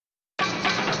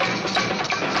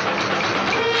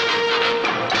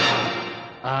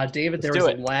David, there Let's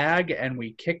was do a it. lag and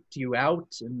we kicked you out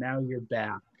and now you're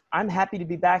back. I'm happy to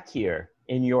be back here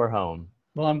in your home.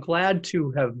 Well, I'm glad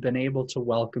to have been able to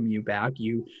welcome you back.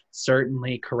 You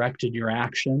certainly corrected your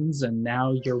actions and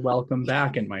now you're welcome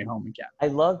back in my home again. I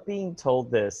love being told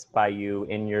this by you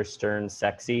in your stern,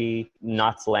 sexy,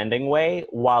 Knots Landing way,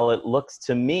 while it looks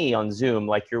to me on Zoom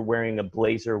like you're wearing a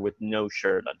blazer with no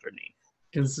shirt underneath.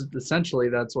 Because essentially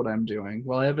that's what I'm doing.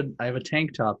 Well, I have a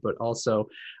tank top, but also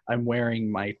I'm wearing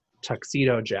my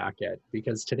tuxedo jacket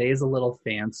because today is a little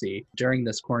fancy during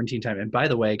this quarantine time. And by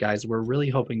the way, guys, we're really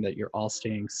hoping that you're all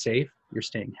staying safe. You're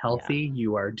staying healthy. Yeah.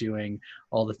 You are doing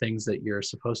all the things that you're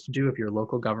supposed to do. If your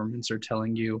local governments are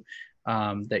telling you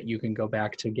that you can go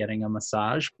back to getting a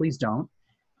massage, please don't.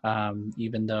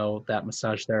 Even though that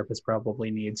massage therapist probably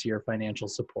needs your financial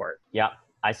support. Yeah.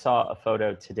 I saw a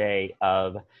photo today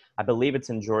of, I believe it's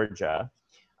in Georgia,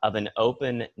 of an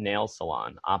open nail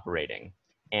salon operating.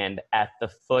 And at the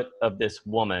foot of this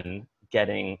woman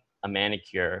getting a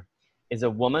manicure is a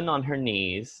woman on her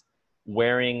knees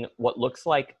wearing what looks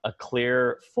like a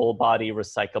clear, full body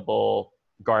recyclable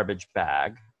garbage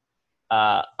bag,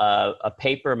 a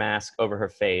paper mask over her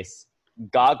face,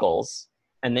 goggles,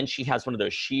 and then she has one of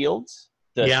those shields,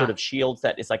 the sort of shields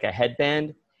that is like a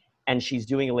headband, and she's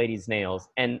doing a lady's nails.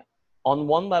 And on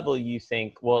one level, you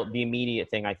think, well, the immediate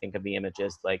thing I think of the image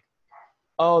is like,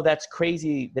 oh, that's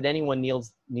crazy that anyone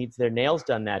needs their nails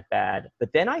done that bad. But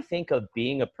then I think of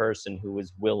being a person who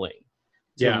is willing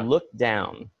to look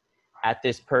down at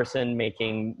this person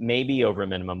making maybe over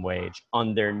minimum wage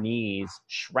on their knees,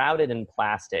 shrouded in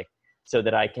plastic, so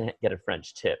that I can get a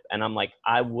French tip. And I'm like,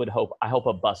 I hope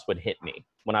a bus would hit me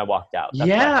when I walked out. That's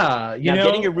now,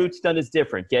 getting your roots done is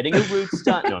different. Getting your roots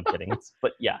done. No, I'm kidding.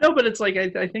 But yeah. No, but it's like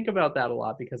I think about that a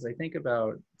lot because I think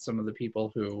about some of the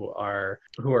people who are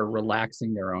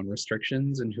relaxing their own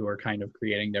restrictions and who are kind of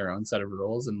creating their own set of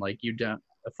rules. And like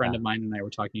a friend of mine and I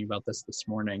were talking about this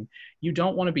morning. You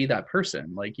don't want to be that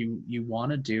person. Like you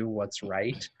want to do what's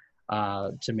right.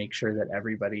 To make sure that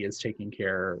everybody is taken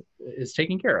care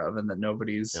of and that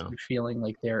nobody's feeling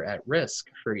like they're at risk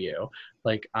for you.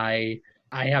 Like I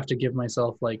have to give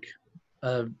myself like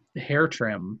a hair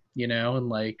trim, and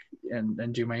like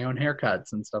and do my own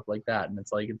haircuts and stuff like that. And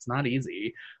it's like it's not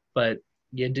easy, but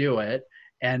you do it.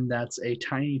 And that's a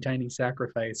tiny, tiny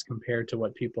sacrifice compared to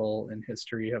what people in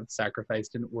history have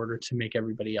sacrificed in order to make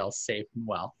everybody else safe and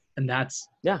well. And that's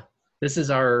this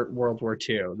is our World War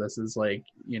II. This is like,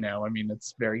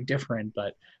 it's very different,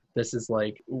 but this is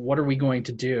like, what are we going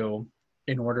to do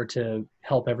in order to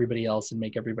help everybody else and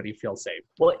make everybody feel safe?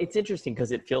 Well, it's interesting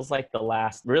because it feels like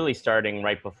really starting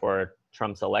right before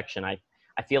Trump's election,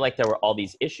 I feel like there were all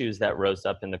these issues that rose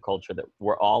up in the culture that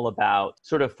were all about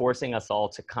sort of forcing us all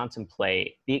to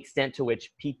contemplate the extent to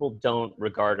which people don't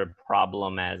regard a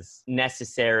problem as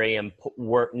necessary and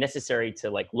necessary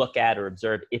to like look at or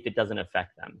observe if it doesn't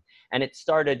affect them. And it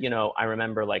started, I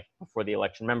remember like before the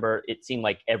election, it seemed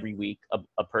like every week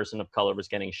a person of color was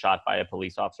getting shot by a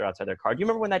police officer outside their car. Do you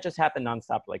remember when that just happened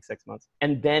nonstop for like 6 months?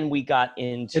 And then we got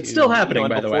into... It's still happening,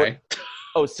 by the way.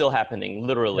 Oh, still happening,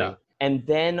 literally. Yeah. And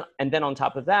then on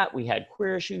top of that, we had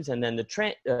queer issues, and then the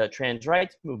trans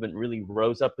rights movement really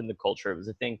rose up in the culture. It was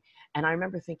a thing. And I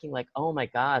remember thinking like, oh my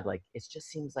God, like it just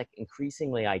seems like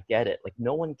increasingly I get it. Like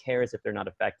no one cares if they're not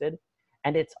affected.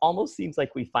 And it almost seems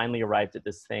like we finally arrived at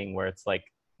this thing where it's like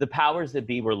the powers that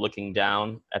be were looking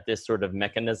down at this sort of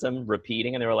mechanism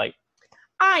repeating, and they were like,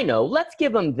 I know, let's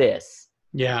give them this.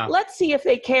 Yeah. Let's see if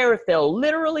they care if they'll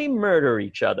literally murder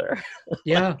each other.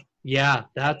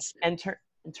 That's...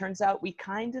 It turns out we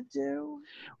kind of do.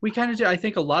 We kind of do. I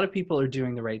think a lot of people are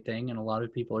doing the right thing and a lot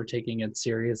of people are taking it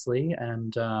seriously.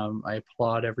 And I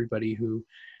applaud everybody who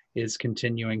is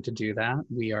continuing to do that.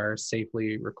 We are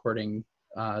safely recording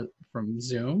from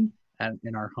Zoom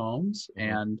in our homes.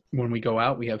 And when we go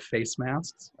out, we have face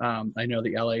masks. I know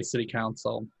the LA City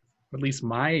Council, at least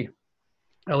my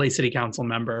LA City Council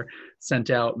member,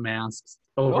 sent out masks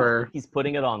over... He's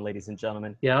putting it on, ladies and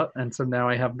gentlemen. Yeah, and so now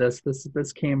I have this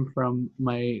came from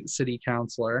my city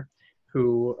councilor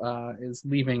who is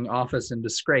leaving office in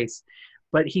disgrace,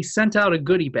 but he sent out a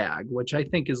goodie bag, which I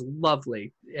think is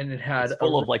lovely, and it had it's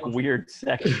full of like weird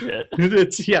sex shit.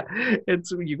 It's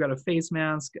you got a face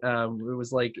mask. It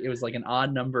was like an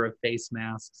odd number of face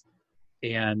masks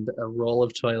and a roll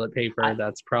of toilet paper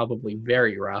that's probably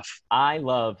very rough. I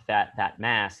love that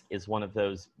mask is one of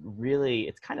those really,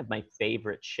 it's kind of my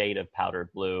favorite shade of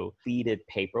powder blue, pleated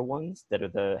paper ones that are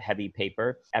the heavy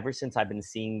paper. Ever since I've been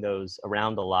seeing those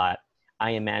around a lot,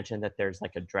 I imagine that there's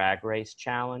like a drag race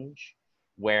challenge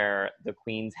where the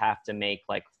queens have to make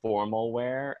like formal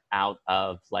wear out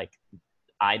of like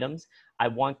items, I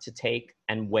want to take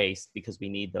and waste, because we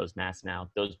need those masks now,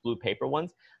 those blue paper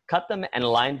ones, cut them and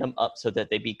line them up so that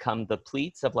they become the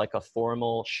pleats of like a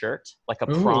formal shirt, like a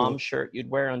prom shirt you'd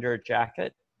wear under a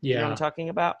jacket. Yeah. You know what I'm talking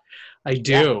about? I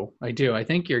do. Yeah. I do. I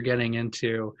think you're getting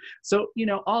into, so,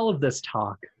 all of this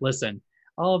talk, listen,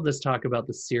 all of this talk about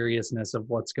the seriousness of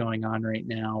what's going on right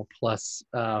now, plus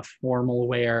formal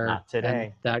wear, not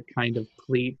today, and that kind of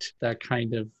pleat, that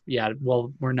kind of,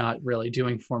 well, we're not really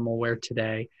doing formal wear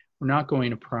today. We're not going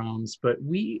to proms, but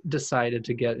we decided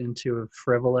to get into a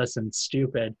frivolous and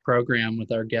stupid program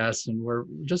with our guests, and we're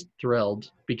just thrilled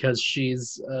because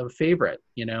she's a favorite.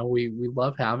 We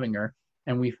love having her,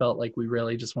 and we felt like we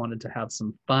really just wanted to have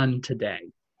some fun today.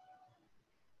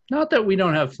 Not that we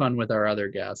don't have fun with our other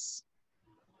guests.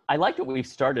 I like that we've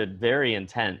started very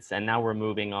intense, and now we're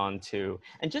moving on to,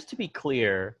 and just to be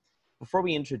clear, before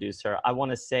we introduce her, I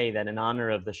want to say that in honor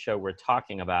of the show we're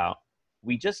talking about,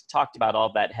 we just talked about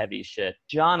all that heavy shit.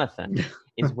 Jonathan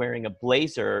is wearing a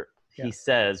blazer, he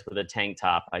says, with a tank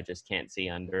top. I just can't see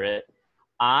under it.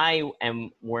 I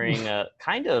am wearing a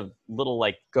kind of little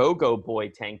like go-go boy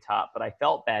tank top, but I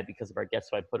felt bad because of our guest,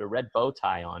 so I put a red bow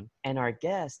tie on. And our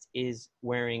guest is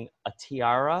wearing a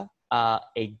tiara,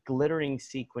 a glittering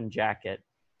sequin jacket,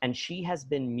 and she has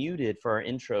been muted for our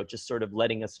intro, just sort of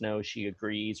letting us know she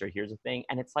agrees or here's a thing.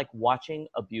 And it's like watching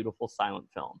a beautiful silent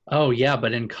film. Oh, yeah,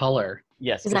 but in color.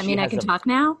 Yes. Does that mean I can talk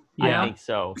now? Yeah. I think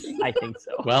so.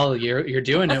 Well, you're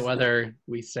doing it whether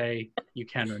we say you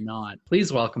can or not.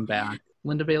 Please welcome back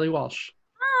Linda Bailey Walsh.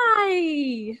 Hi.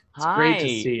 It's great to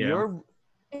see you.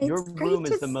 Your room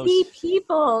is the most... see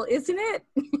people, isn't it?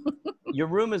 Your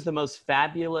room is the most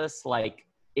fabulous, like,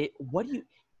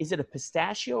 is it a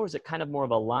pistachio or is it kind of more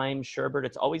of a lime sherbet?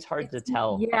 It's always hard to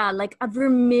tell. Yeah, like a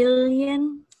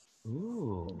vermilion.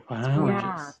 Ooh.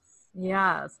 Wow.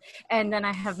 Yes. And then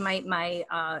I have my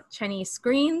Chinese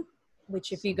screen,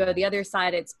 which if you go to the other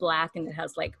side, it's black and it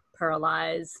has like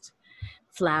pearlized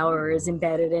flowers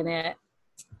embedded in it.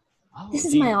 Oh, this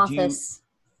is my office.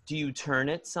 Do you turn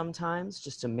it sometimes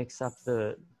just to mix up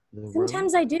the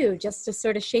Sometimes room? I do, just to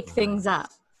sort of shake things up.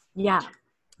 Yeah.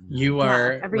 You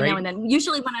are every now and then.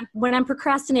 Usually when I'm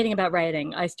procrastinating about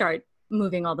writing, I start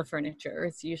moving all the furniture.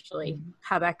 It's usually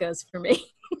how that goes for me.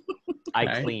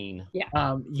 I clean.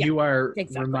 Yeah. You are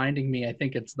exactly. reminding me, I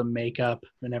think it's the makeup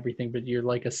and everything, but you're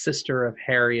like a sister of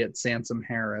Harriet Sansom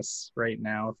Harris right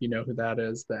now. If you know who that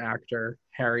is, the actor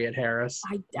Harriet Harris.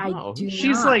 I do.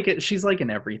 She's like in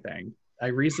everything. I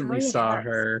recently saw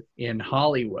her in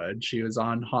Hollywood. She was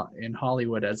in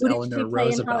Hollywood as Eleanor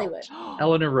Roosevelt.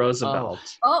 Eleanor Roosevelt.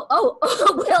 Oh,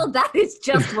 well, that is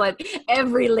just what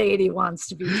every lady wants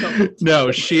to be told.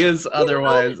 No, she is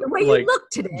otherwise. The way you look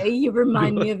today, you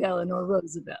remind me of Eleanor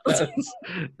Roosevelt.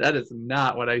 That is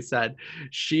not what I said.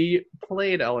 She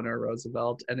played Eleanor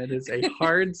Roosevelt, and it is a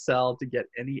hard sell to get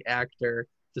any actor.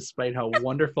 Despite how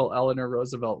wonderful Eleanor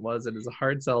Roosevelt was, it is a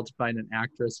hard sell to find an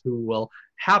actress who will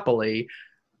happily,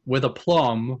 with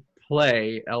aplomb,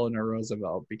 play Eleanor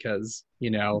Roosevelt because,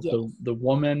 the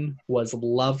woman was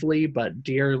lovely, but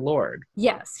dear Lord.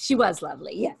 Yes, she was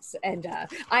lovely, yes. And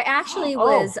I actually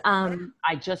was...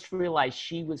 I just realized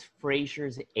she was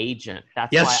Frasier's agent.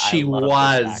 That's yes, why she I love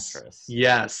was. this actress.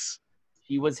 Yes.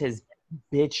 She was his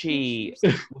bitchy...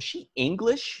 Was she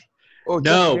English?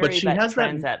 No, but she has that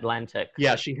transatlantic.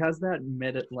 Yeah, she has that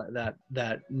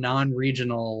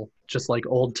non-regional, just like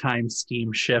old-time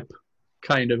steamship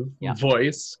kind of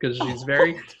voice because she's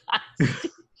very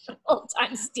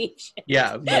old-time steamship.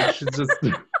 Yeah, like she's just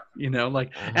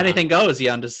anything goes.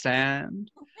 You understand?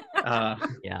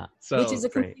 So which is a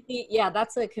complete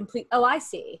that's a complete I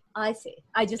see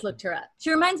I just looked her up. She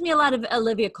reminds me a lot of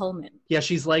Olivia Colman.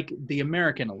 She's like the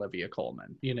American Olivia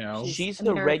Colman, she's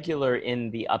the regular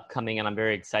in the upcoming, and I'm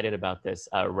very excited about this,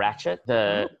 Ratchet,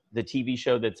 the TV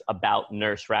show that's about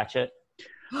Nurse Ratchet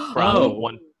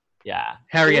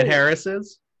Harriet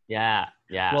Harris's. Yeah.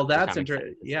 Well, that's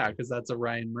interesting. Yeah, because that's a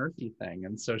Ryan Murphy thing.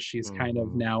 And so she's kind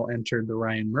of now entered the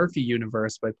Ryan Murphy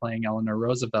universe by playing Eleanor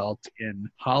Roosevelt in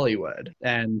Hollywood.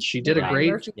 And she did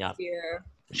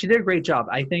she did a great job.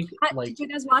 I think did you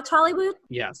guys watch Hollywood?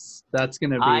 Yes. That's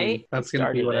gonna be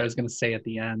what I was gonna say at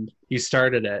the end. You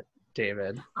started it,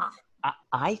 David.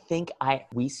 I think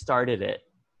we started it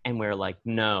and we're like,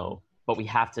 no, but we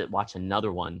have to watch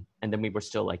another one. And then we were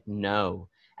still like, no.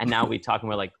 And now we talk and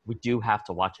we're like, we do have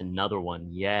to watch another one.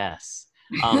 Yes.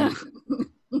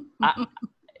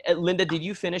 Linda, did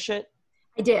you finish it?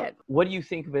 I did. What do you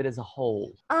think of it as a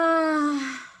whole?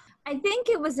 I think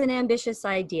it was an ambitious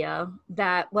idea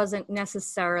that wasn't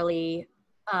necessarily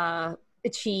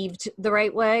achieved the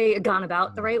right way, gone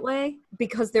about the right way,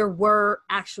 because there were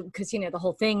actual, because, you know, the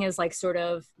whole thing is like sort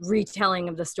of retelling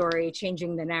of the story,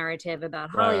 changing the narrative about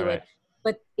Hollywood. Right.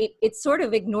 But it sort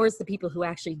of ignores the people who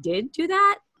actually did do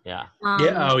that. Yeah.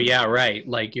 Yeah. Oh, yeah. Right.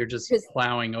 Like you're just 'cause-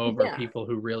 plowing over yeah. people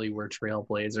who really were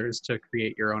trailblazers to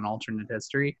create your own alternate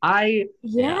history.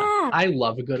 Yeah. I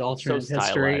love a good alternate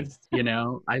history. stylized. You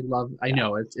know, I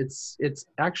know it's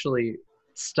actually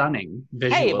stunning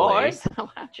visually. Hey, boys.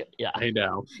 Yeah. I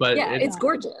know, but Yeah, it's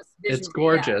gorgeous. It's visually,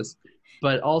 gorgeous.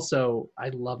 But also, I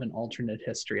love an alternate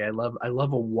history. I love a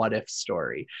what if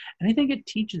story, and I think it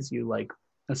teaches you, like,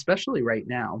 especially right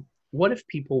now, what if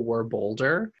people were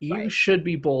bolder? You Right. should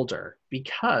be bolder,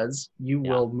 because you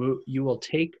will move. You will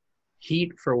take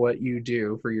heat for what you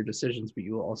do, for your decisions, but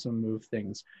you will also move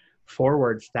things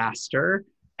forward faster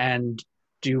and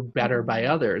do better by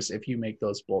others if you make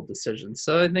those bold decisions.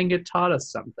 So I think it taught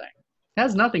us something. It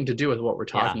has nothing to do with what we're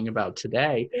talking about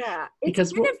today. Yeah,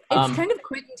 Because it's kind of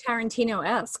Quentin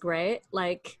Tarantino-esque, right?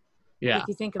 Like, yeah, if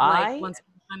you think of like I- Once Upon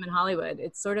a Time in Hollywood,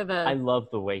 it's sort of I a love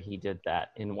the way he did that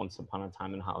in Once Upon a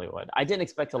Time in Hollywood. I didn't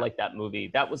expect to like that movie.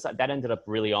 That ended up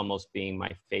really almost being my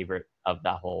favorite of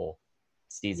that whole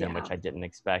season, which I didn't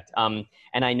expect. And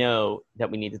I know that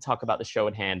we need to talk about the show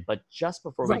at hand, but just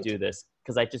before we do this,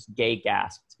 because I just gay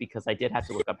gasped because I did have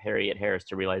to look up Harriet Harris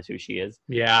to realize who she is.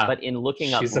 yeah. But in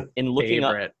looking up, She's a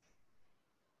favorite.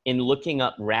 in looking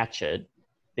up Ratched,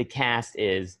 the cast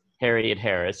is Harriet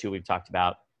Harris, who we've talked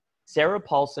about, Sarah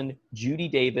Paulson, Judy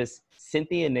Davis,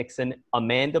 Cynthia Nixon,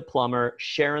 Amanda Plummer,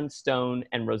 Sharon Stone,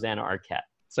 and Rosanna Arquette.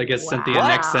 So I guess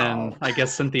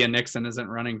Cynthia Nixon isn't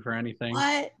running for anything.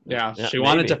 What? Yeah, Yeah, she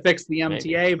wanted maybe. to fix the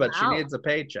MTA, but she Wow. needs a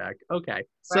paycheck. Okay,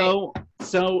 so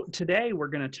today we're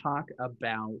going to talk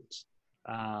about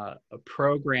a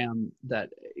program that,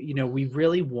 you know, we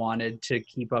really wanted to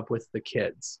keep up with the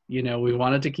kids. You know, we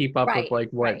wanted to keep up with like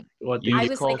what the I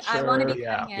was like, I want to be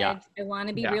yeah, cutting edge. I want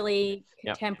to be really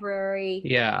contemporary.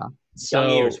 yeah. So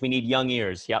Young ears. We need young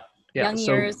ears. Yep. yeah, young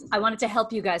ears. I wanted to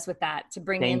help you guys with that, to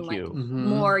bring in like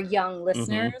more young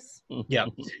listeners. Yeah.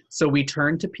 So we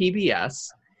turned to PBS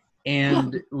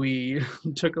and we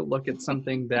took a look at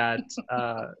something that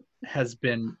has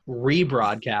been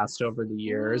rebroadcast over the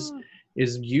years,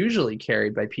 is usually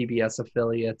carried by PBS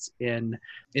affiliates in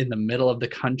the middle of the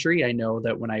country. I know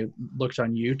that when I looked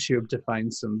on YouTube to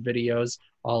find some videos,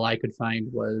 all I could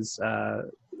find was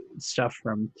stuff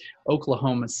from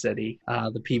Oklahoma City,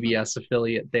 the PBS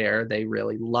affiliate there. They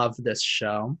really love this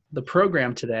show. The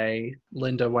program today,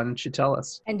 Linda, why don't you tell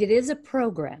us? And it is a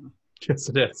program. Yes,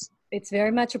 it is. It's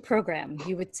very much a program.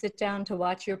 You would sit down to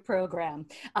watch your program.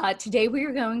 Today we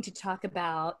are going to talk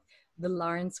about the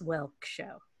Lawrence Welk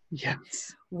Show.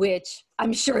 Yes. Which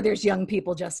I'm sure there's young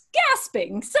people just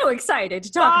gasping, so excited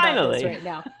to talk about this right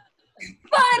now.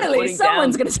 Finally,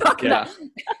 someone's going to talk about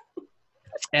it.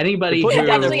 Anybody putting who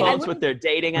down their phones with their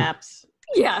dating apps.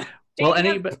 Yeah. Well,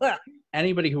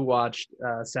 anybody who watched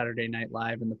Saturday Night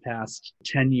Live in the past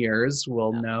 10 years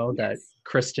will know that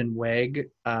Kristen Wiig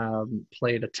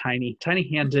played a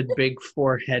tiny-handed, big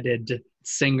four-headed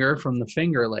singer from the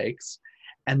Finger Lakes,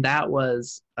 and that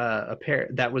was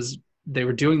they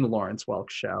were doing the Lawrence Welk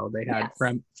Show. They had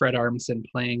Fred Armisen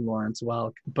playing Lawrence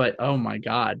Welk, but oh my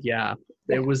God,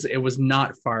 it was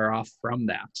not far off from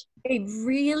that. It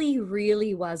really,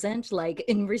 really wasn't. Like,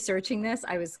 in researching this,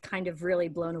 I was kind of really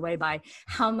blown away by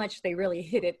how much they really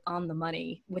hit it on the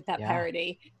money with that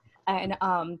parody. And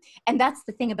that's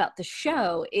the thing about the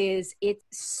show, is it's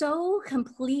so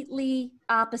completely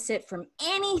opposite from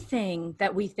anything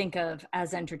that we think of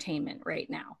as entertainment right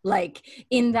now. Like,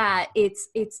 in that it's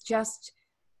just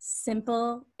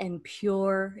simple and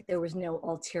pure. There was no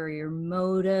ulterior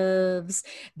motives.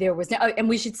 There was no, and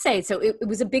we should say, so it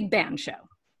was a big band show.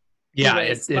 Yeah,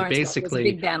 it basically was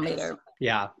a big band leader.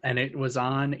 Yeah, and it was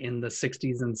on in the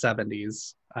 60s and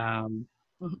 70s.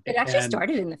 It actually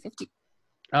started in the 50s.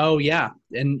 Oh, yeah,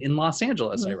 in Los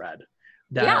Angeles, I read.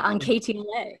 On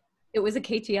KTLA. It was a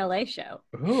KTLA show.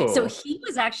 Ooh. So he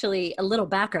was actually, a little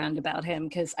background about him,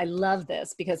 because I love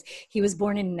this, because he was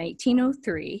born in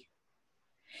 1903.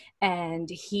 And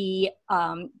he,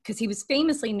 because he was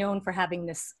famously known for having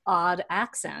this odd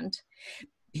accent.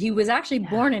 He was actually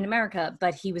born in America,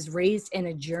 but he was raised in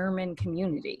a German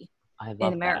community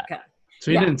in America. That.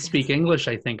 So he didn't speak English,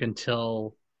 I think,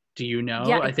 until, do you know?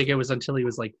 Yeah, I think it was until he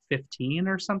was like 15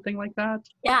 or something like that.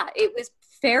 Yeah, it was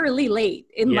fairly late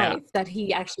in life that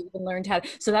he actually even learned how.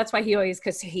 So that's why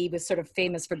because he was sort of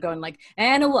famous for going like,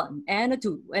 and a one, and a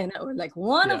two, or like,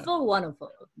 wonderful, wonderful.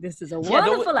 This is a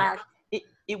wonderful act.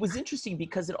 It was interesting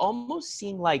because it almost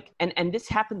seemed like, and this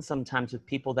happens sometimes with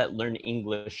people that learn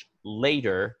English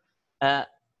later,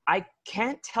 I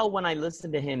can't tell when I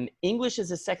listen to him, English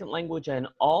is a second language and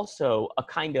also a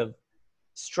kind of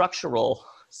structural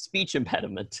speech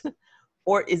impediment.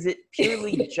 Or is it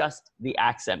purely just the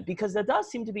accent? Because there does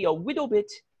seem to be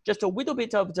just a little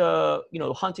bit of the,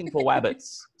 hunting for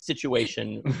rabbits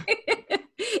situation.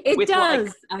 It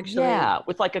does, actually. Yeah,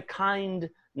 with like a kind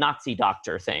Nazi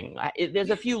doctor thing. There's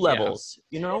a few levels,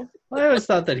 Well, I always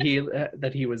thought that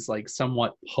he was like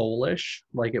somewhat Polish,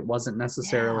 like it wasn't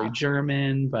necessarily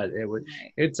German, but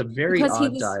it's a very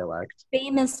odd dialect.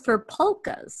 Famous for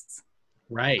polkas.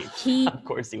 Right. Of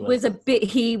course he was.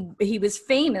 He was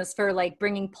famous for like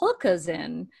bringing polkas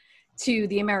in to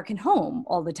the American home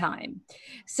all the time.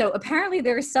 So apparently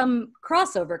there's some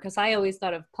crossover, because I always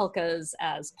thought of polkas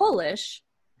as Polish,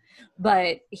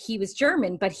 but he was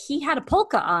German, but he had a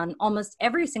polka on almost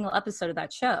every single episode of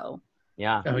that show.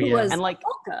 Yeah. Oh, yeah. And like,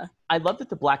 polka. I love that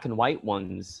the black and white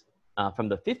ones from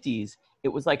the 50s, it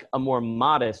was like a more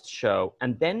modest show.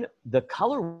 And then the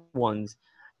color ones,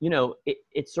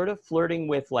 it's sort of flirting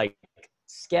with like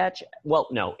sketch. Well,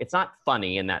 no, it's not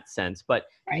funny in that sense, but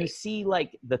you see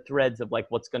like the threads of like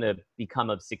what's going to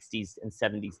become of 60s and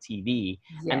 70s TV.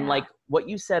 Yeah. And like what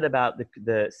you said about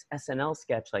the SNL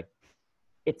sketch, like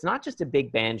it's not just a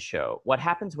big band show. What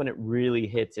happens when it really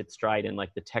hits its stride in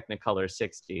like the Technicolor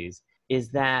 60s is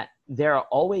that there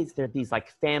are these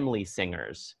like family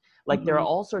singers. Like there are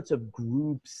all sorts of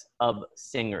groups of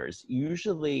singers,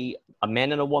 usually a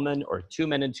man and a woman, or 2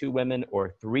 men and 2 women,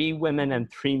 or 3 women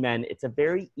and 3 men. It's a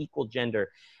very equal gender.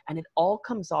 And it all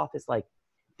comes off as like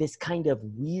this kind of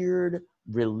weird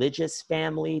religious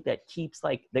family that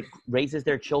raises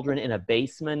their children in a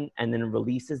basement and then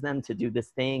releases them to do this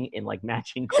thing in like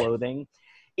matching clothing.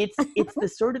 It's the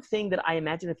sort of thing that I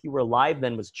imagine if you were alive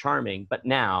then was charming. But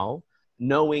now,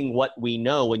 knowing what we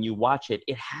know when you watch it,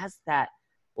 it has that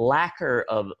lacquer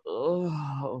of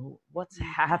what's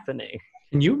happening.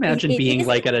 Can you imagine being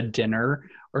like at a dinner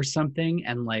or something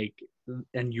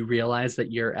and you realize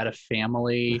that you're at a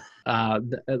family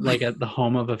like at the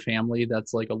home of a family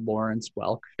that's like a Lawrence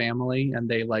Welk family, and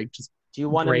they like just do you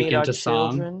want to meet our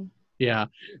children? Yeah,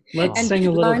 let's sing a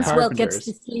little Lawrence Carpenters. Welk gets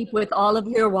to sleep with all of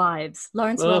your wives.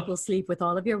 Lawrence Welk will sleep with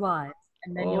all of your wives,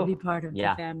 and then you'll be part of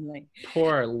the family.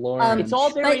 Poor Lawrence. It's all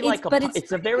very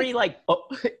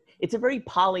it's a very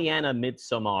Pollyanna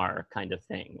Midsommar kind of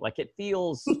thing. Like it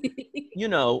feels,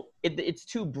 it's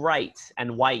too bright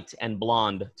and white and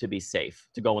blonde to be safe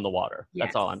to go in the water. Yes.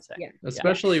 That's all I'm saying. Yeah.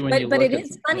 Especially when you look But it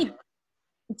is funny.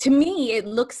 To me, it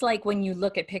looks like when you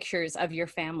look at pictures of your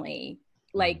family,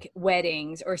 like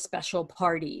weddings or special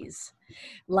parties,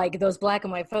 like those black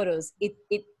and white photos,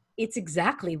 it's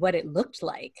exactly what it looked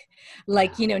like.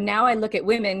 Like, now I look at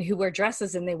women who wear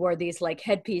dresses and they wore these like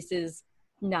headpieces,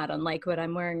 not unlike what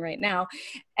I'm wearing right now,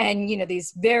 and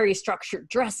these very structured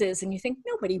dresses, and you think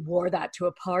nobody wore that to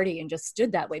a party and just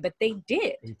stood that way, but they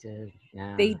did.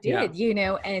 They did,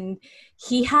 and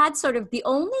he had sort of, the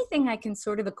only thing I can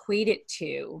sort of equate it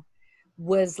to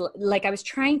was like, I was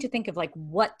trying to think of like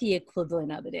what the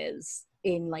equivalent of it is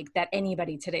in like that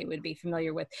anybody today would be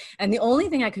familiar with, and the only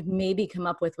thing I could maybe come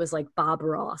up with was like Bob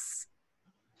Ross,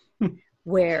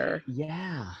 where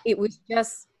it was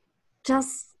just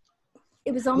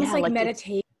it was almost like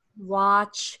meditation,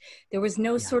 watch. There was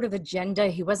no sort of agenda.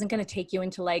 He wasn't going to take you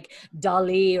into like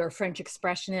Dali or French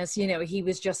Expressionists. He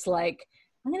was just like,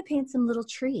 I'm going to paint some little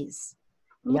trees.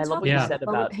 I love what you said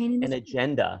about an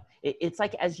agenda. It's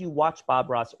like as you watch Bob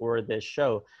Ross or this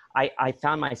show, I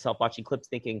found myself watching clips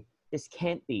thinking, this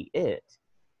can't be it.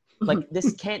 Like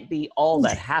this can't be all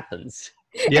that happens.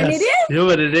 Yes, and it is. You know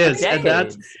what it is.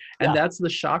 And that's the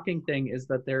shocking thing, is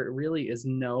that there really is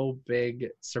no big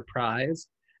surprise.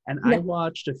 And I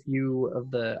watched a few of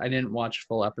I didn't watch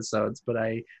full episodes, but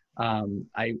I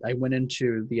went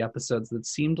into the episodes that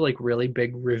seemed like really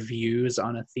big reviews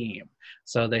on a theme.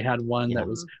 So they had one that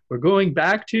was, we're going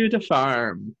back to the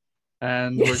farm,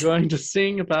 and we're going to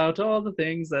sing about all the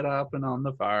things that happen on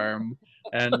the farm.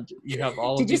 And you have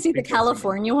all Did you see the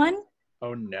California one?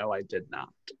 Oh, no, I did not.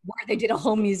 Where they did a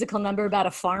whole musical number about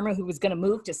a farmer who was going to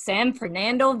move to San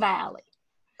Fernando Valley.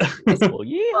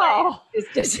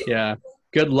 Yeah.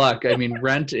 Good luck. I mean,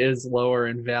 rent is lower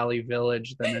in Valley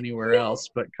Village than anywhere else,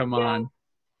 but come on.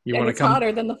 You want to come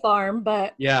hotter than the farm,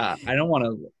 but yeah, you don't want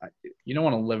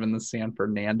to live in the San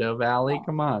Fernando Valley.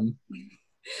 Come on.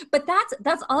 But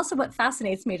that's also what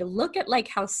fascinates me, to look at like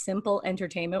how simple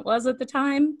entertainment was at the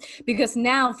time, because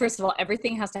now, first of all,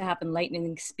 everything has to happen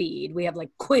lightning speed. We have like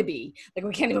Quibi, like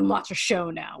we can't even watch a show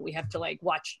now. We have to like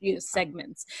watch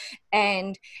segments.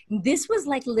 And this was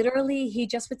like literally, he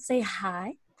just would say,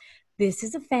 hi, this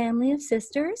is a family of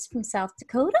sisters from South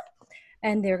Dakota,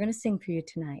 and they're going to sing for you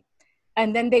tonight.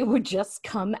 And then they would just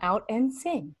come out and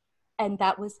sing. And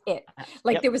that was it.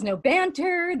 Like there was no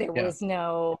banter. There was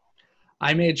no...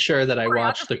 I made sure that I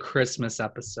watched the Christmas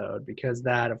episode because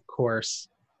that, of course,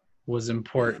 was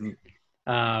important.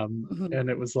 And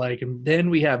it was like, and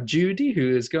then we have Judy,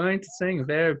 who is going to sing a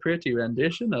very pretty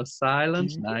rendition of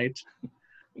Silent Night.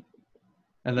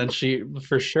 And then she,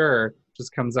 for sure,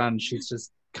 just comes on. She's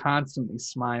just constantly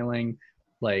smiling.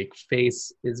 Like,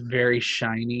 face is very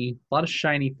shiny. A lot of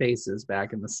shiny faces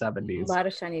back in the 70s. A lot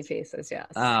of shiny faces, yes.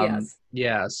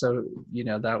 Yeah, so, you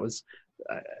know, that was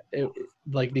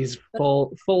like these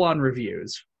full-on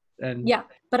reviews. And yeah,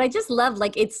 but I just love,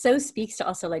 like, it so speaks to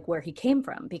also, like, where he came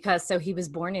from. Because, so he was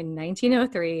born in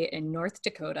 1903 in North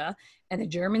Dakota in a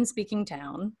German-speaking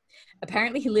town.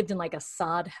 Apparently, he lived in, like, a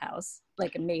sod house,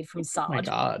 like, made from sod. Oh, my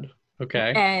God.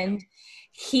 Okay. And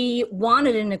he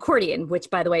wanted an accordion, which,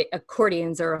 by the way,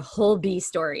 accordions are a whole B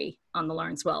story on the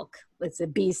Lawrence Welk. It's a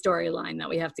B storyline that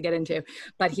we have to get into.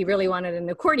 But he really wanted an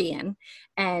accordion.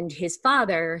 And his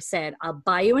father said, I'll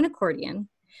buy you an accordion,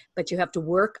 but you have to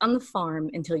work on the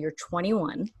farm until you're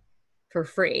 21 for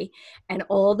free. And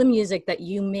all the music that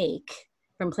you make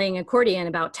from playing accordion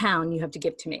about town, you have to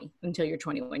give to me until you're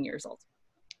 21 years old.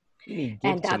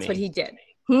 And that's what he did.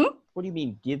 What do you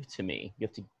mean, give to me? You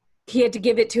have to... He had to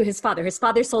give it to his father. His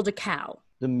father sold a cow.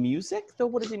 The music, though?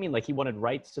 What does he mean? Like he wanted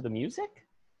rights to the music?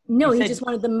 No, he just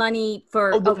wanted the money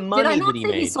for... the money did I not that he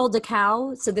say made. He sold a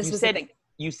cow? So this was the thing.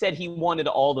 You said he wanted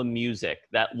all the music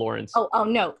that Lawrence... Oh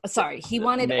no, sorry. He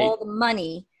wanted all the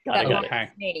money that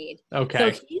Lawrence made.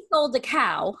 Okay. So he sold a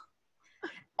cow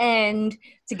and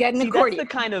to get an accordion.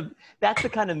 That's the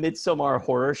kind of Midsommar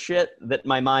horror shit that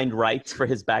my mind writes for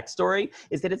his backstory,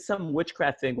 is that it's some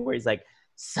witchcraft thing where he's like,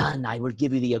 son, I will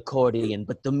give you the accordion,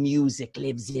 but the music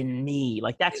lives in me.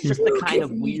 Like, that's just the kind of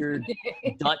weird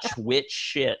Dutch witch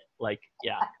shit. Like,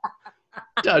 yeah.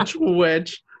 Dutch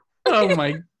witch. Oh,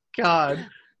 my God.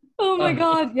 Oh, my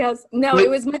God, yes. No,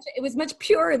 it was much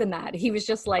purer than that. He was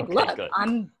just like, look, good.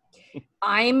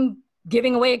 I'm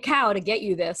giving away a cow to get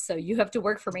you this, so you have to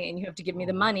work for me, and you have to give me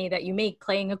the money that you make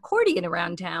playing accordion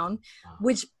around town,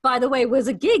 which, by the way, was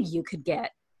a gig you could get.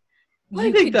 I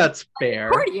think that's fair.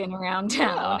 Accordion around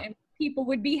town, and people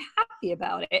would be happy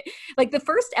about it. Like the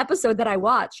first episode that I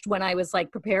watched when I was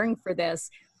like preparing for this,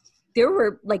 there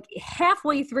were like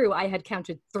halfway through, I had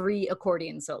counted 3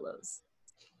 accordion solos.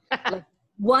 Like,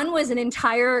 one was an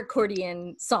entire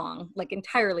accordion song, like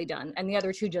entirely done, and the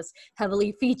other 2 just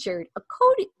heavily featured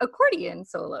accordion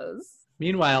solos.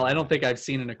 Meanwhile, I don't think I've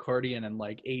seen an accordion in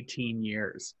like 18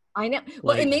 years. I know.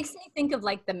 Well, it makes me think of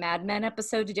like the Mad Men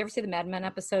episode. Did you ever see the Mad Men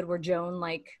episode where Joan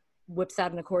like whips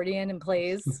out an accordion and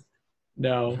plays?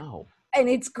 No. And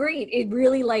it's great. It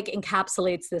really like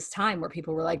encapsulates this time where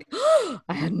people were like, oh,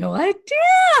 I had no idea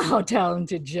how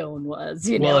talented Joan was.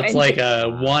 You know? Well, it's like a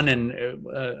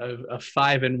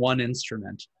 5-in-1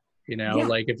 instrument. You know,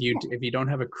 like if you don't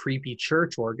have a creepy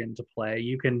church organ to play,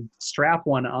 you can strap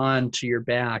one on to your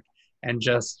back and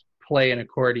just play an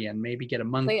accordion, maybe get a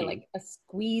monkey. Play like a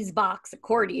squeeze box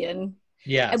accordion.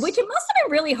 Yes. Which it must have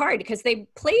been really hard because they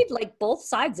played like both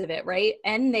sides of it, right?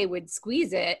 And they would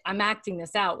squeeze it. I'm acting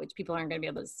this out, which people aren't going to be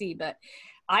able to see, but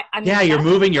I mean, you're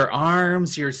moving your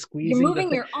arms, you're squeezing. You're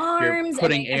moving your arms. You're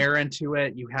putting air into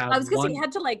it. You have. I was going to say, you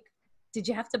had to like, did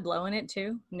you have to blow in it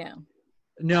too? No.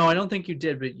 No, I don't think you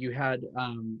did, but you had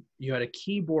a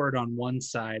keyboard on one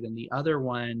side and the other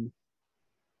one,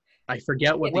 I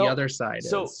forget what the other side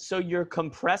is. So you're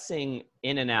compressing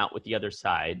in and out with the other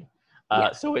side.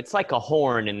 So it's like a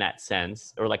horn in that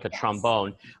sense, or like a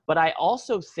trombone. But I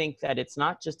also think that it's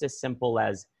not just as simple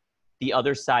as the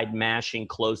other side mashing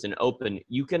close and open.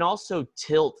 You can also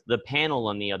tilt the panel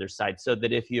on the other side so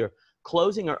that if you're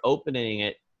closing or opening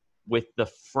it with the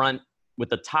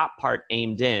top part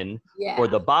aimed in or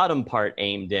the bottom part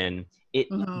aimed in, it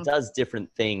does different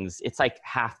things. It's like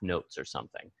half notes or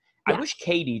something. I wish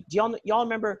Katie, do y'all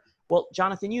remember, well,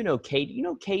 Jonathan, you know Katie. You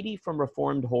know Katie from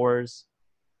Reformed Whores?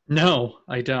 No,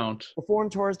 I don't.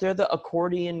 Reformed Whores, they're the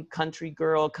accordion country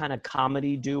girl kind of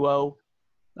comedy duo.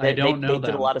 I don't know They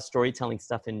did a lot of storytelling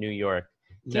stuff in New York.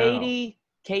 No.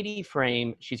 Katie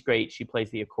Frame, she's great. She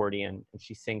plays the accordion and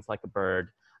she sings like a bird.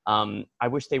 I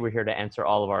wish they were here to answer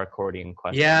all of our accordion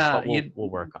questions. Yeah, but we'll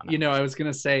work on it. You know, I was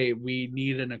going to say we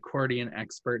need an accordion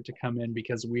expert to come in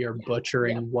because we are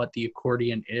butchering what the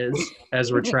accordion is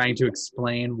as we're trying to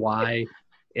explain why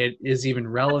it is even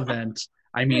relevant.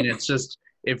 I mean, it's just,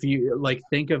 if you like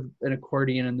think of an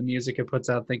accordion and the music it puts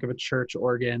out, think of a church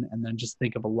organ, and then just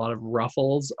think of a lot of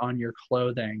ruffles on your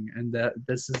clothing, and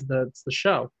that's the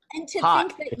show. And to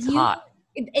hot. think that it's hot.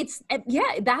 It's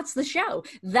that's the show.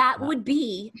 That would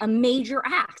be a major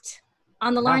act.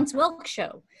 on the Lawrence Welk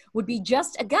show would be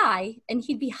just a guy, and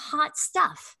he'd be hot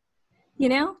stuff. You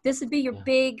know, this would be your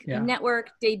big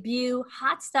network debut,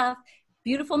 hot stuff,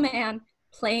 beautiful man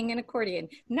playing an accordion,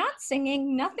 not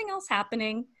singing, nothing else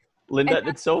happening. Linda,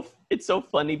 it's so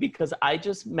funny because I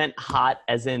just meant hot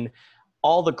as in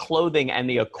all the clothing and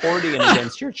the accordion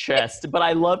against your chest. But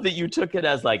I love that you took it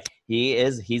as like, he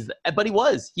was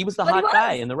the hot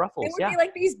guy in the ruffles. It would be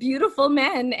like these beautiful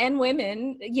men and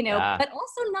women, you know, but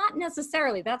also not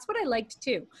necessarily. That's what I liked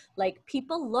too. Like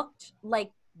people looked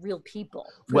like real people.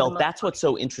 Well, that's what's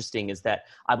so interesting is that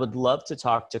I would love to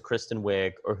talk to Kristen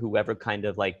Wiig or whoever kind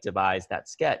of like devised that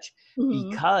sketch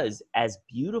because as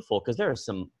beautiful, because there are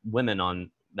some women on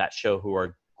that show who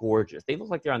are gorgeous. They look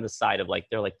like they're on the side of like,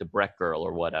 they're like the Breck girl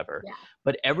or whatever. Yeah.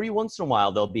 But every once in a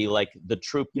while, they'll be like the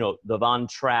troupe, you know, the Von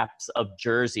Trapps of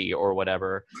Jersey or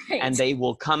whatever. Right. And they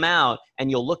will come out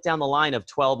and you'll look down the line of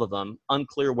 12 of them,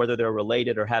 unclear whether they're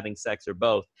related or having sex or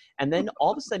both. And then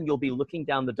all of a sudden you'll be looking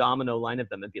down the domino line of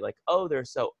them and be like, oh,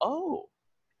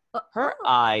 her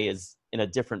eye is in a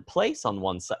different place on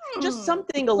one side. Just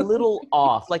something a little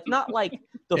off, like not like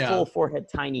the full forehead,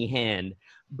 tiny hand.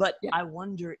 But I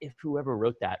wonder if whoever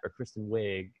wrote that, or Kristen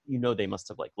Wiig, you know, they must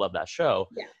have like loved that show,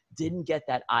 didn't get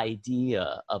that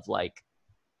idea of like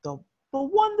the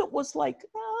one that was like,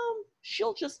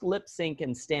 she'll just lip sync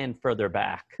and stand further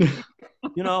back,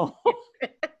 you know.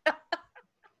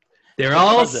 They're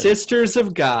all sisters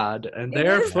of God, and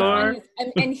therefore...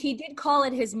 And he did call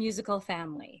it his musical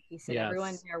family. He said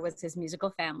everyone there was his musical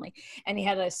family. And he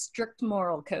had a strict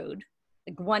moral code.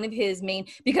 Like one of his main...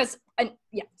 Because,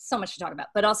 so much to talk about.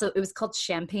 But also, it was called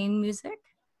Champagne Music.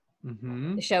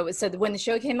 Mm-hmm. The show was... So when the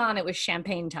show came on, it was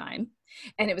champagne time.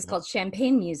 And it was called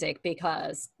Champagne Music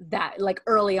because that, like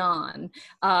early on,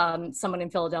 someone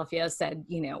in Philadelphia said,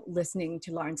 you know, listening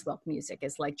to Lawrence Welk music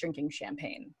is like drinking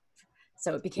champagne.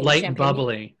 So it became light and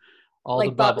bubbly, all the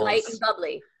bubbles. Light and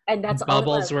bubbly, and that's all.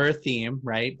 Bubbles were a theme,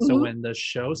 right? Mm-hmm. So when the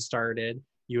show started,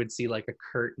 you would see like a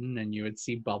curtain, and you would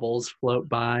see bubbles float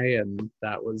by, and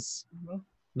that was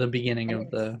the beginning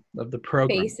of the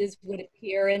program. Faces would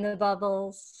appear in the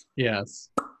bubbles. Yes.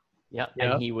 Yep.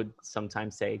 And he would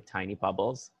sometimes say "tiny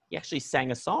bubbles." He actually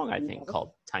sang a song, I think,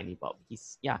 called "Tiny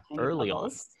Bubbles." Early on,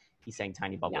 he sang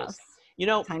 "Tiny Bubbles." Yes. You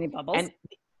know, tiny bubbles.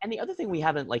 And the other thing we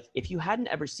haven't, like, if you hadn't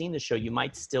ever seen the show, you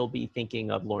might still be thinking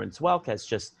of Lawrence Welk as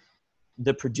just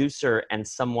the producer and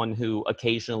someone who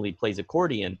occasionally plays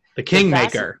accordion. The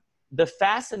kingmaker. The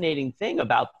fascinating thing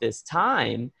about this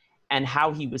time and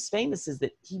how he was famous is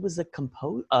that he was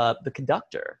the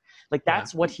conductor. Like,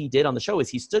 that's what he did on the show is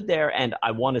he stood there and I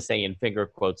want to say in finger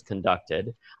quotes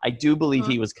conducted. I do believe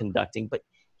he was conducting, but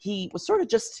he was sort of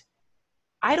just,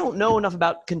 I don't know enough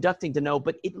about conducting to know,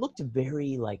 but it looked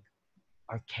very like,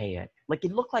 archaic. Like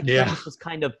it looked like he was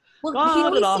kind of he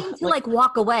always seemed to like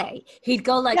walk away. He'd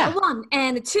go like a 1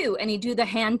 and a 2 and he'd do the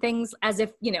hand things as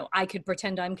if, you know, I could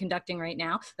pretend I'm conducting right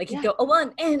now. Like he'd go a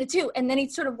 1 and a 2 and then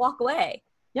he'd sort of walk away.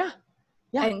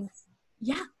 And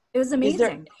it was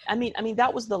amazing. I mean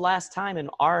that was the last time in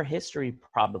our history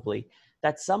probably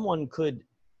that someone could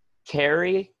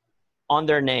carry on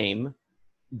their name,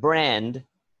 brand,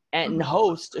 and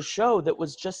host a show that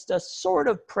was just a sort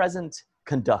of present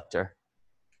conductor.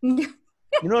 You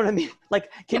know what I mean?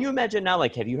 Like, can you imagine now,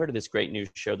 like, have you heard of this great new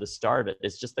show, The Star of It?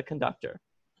 It's just the conductor.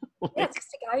 It's just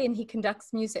a guy and he conducts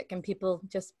music and people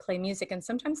just play music and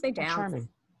sometimes they dance. Charming.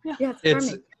 Yeah, it's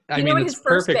charming. I mean, it's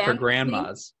perfect for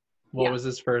grandmas. What was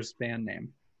his first band name?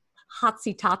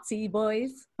 Hotsy Totsy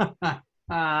Boys. Oh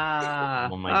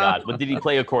my God. But did he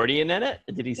play accordion in it?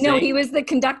 Did he sing? No, he was the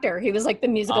conductor. He was like the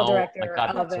musical director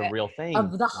that's a real thing.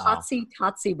 Of the Hotsy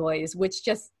Totsy Boys, which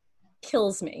just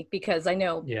kills me because I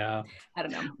know, I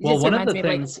don't know. Well, one of the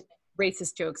things, like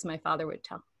racist jokes my father would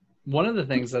tell. One of the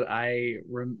things that I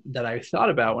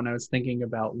thought about when I was thinking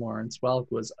about Lawrence Welk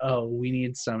was, we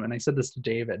need some, and I said this to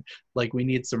David, like we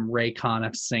need some Ray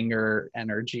Conniff singer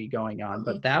energy going on.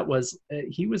 But that was,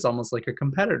 he was almost like a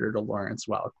competitor to Lawrence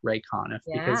Welk, Ray Conniff,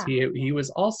 because he was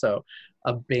also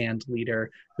a band leader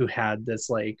who had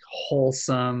this like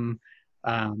wholesome,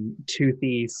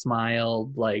 toothy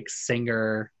smiled like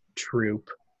singer troupe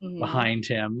behind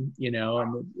him, you know,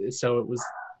 and so it was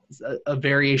a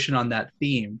variation on that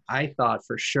theme. I thought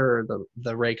for sure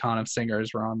the Ray Conniff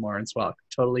singers were on Lawrence Welk,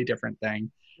 totally different thing.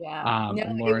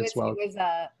 Lawrence Welk. It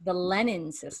was the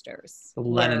Lennon sisters. The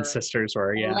Lennon sisters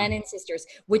were, Lennon sisters,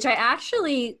 which I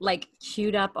actually like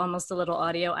queued up almost a little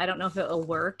audio. I don't know if it will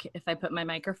work if I put my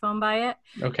microphone by it.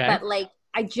 Okay. But like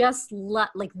I just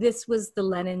like this was the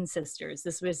Lennon sisters.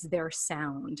 This was their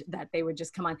sound that they would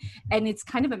just come on, and it's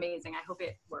kind of amazing. I hope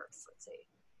it works. Let's see.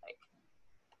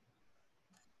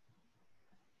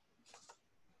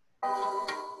 May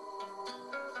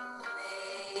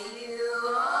you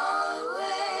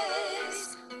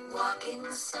always walk in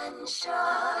the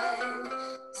sunshine,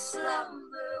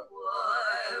 slumber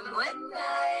warm when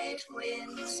night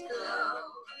winds blow.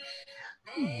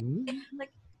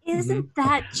 Like, isn't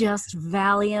that just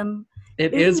Valium?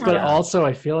 It Isn't is, that but a- also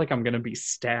I feel like I'm gonna be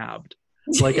stabbed.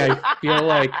 Like I feel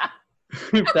like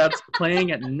if that's playing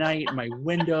at night, my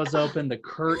window's open, the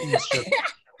curtains just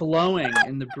blowing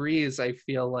in the breeze. I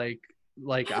feel like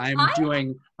I'm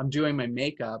doing my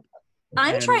makeup.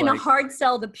 I'm and, trying to like, hard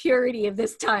sell the purity of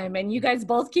this time, and you guys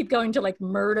both keep going to like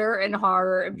murder and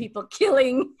horror and people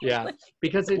killing. Yeah,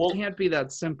 because it Well- can't be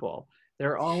that simple.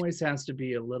 There always has to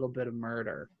be a little bit of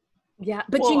murder. Yeah,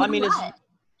 but Well, you know I mean, what?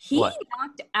 He what?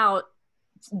 knocked out.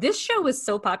 This show was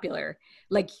so popular,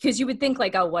 like, because you would think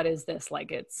like, oh, what is this?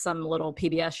 Like, it's some little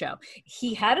PBS show.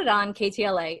 He had it on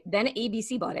KTLA, then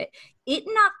ABC bought it. It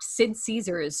knocked Sid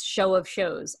Caesar's show of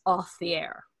shows off the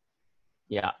air.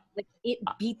 Yeah. Like, it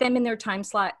beat them in their time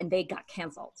slot, and they got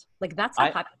canceled. Like, that's how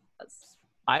popular it was.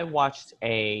 I watched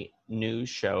a news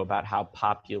show about how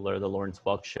popular the Lawrence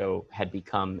Welk show had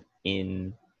become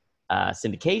in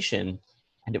syndication.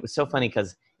 And it was so funny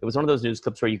because it was one of those news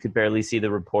clips where you could barely see the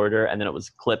reporter. And then it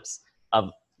was clips of,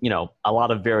 you know, a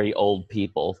lot of very old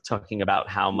people talking about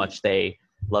how much they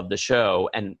love the show.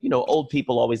 And, you know, old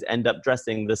people always end up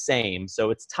dressing the same. So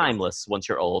it's timeless once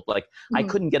you're old. Like, I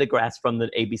couldn't get a grasp from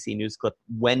the ABC news clip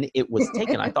when it was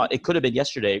taken. I thought it could have been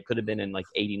yesterday. It could have been in like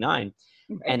 89.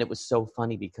 Right. And it was so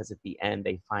funny because at the end,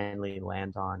 they finally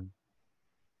land on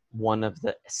one of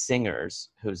the singers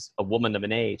who's a woman of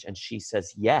an age. And she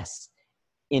says, yes,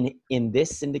 in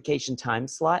this syndication time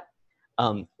slot,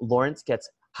 Lawrence gets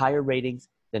higher ratings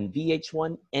than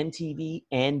VH1, MTV,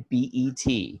 and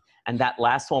BET. And that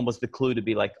last one was the clue to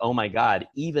be like, oh my God,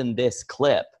 even this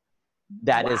clip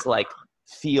that is like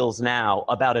feels now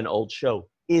about an old show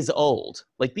is old.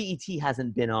 Like BET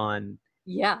hasn't been on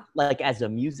like as a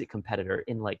music competitor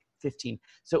in like 15.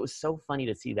 So it was so funny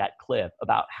to see that clip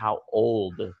about how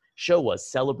old the show was,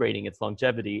 celebrating its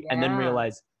longevity, and then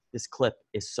realize this clip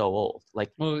is so old.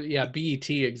 Like, well, yeah, BET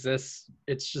exists.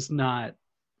 It's just not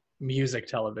music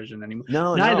television anymore.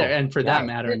 No, neither, and for that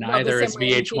matter, Well, neither the is same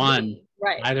way VH1. MTV,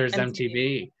 right? Neither is MTV.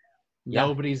 MTV. Yeah.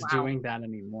 Nobody's doing that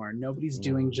anymore. Nobody's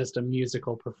doing just a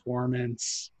musical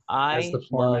performance as the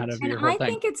format of your whole I thing.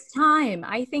 think it's time.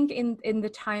 I think in the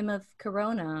time of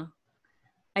Corona,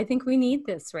 I think we need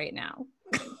this right now.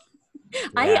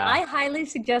 I highly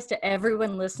suggest to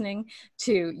everyone listening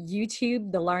to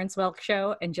YouTube the Lawrence Welk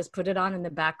show and just put it on in the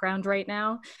background right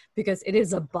now, because it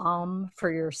is a balm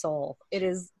for your soul. It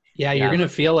is. Yeah, you're gonna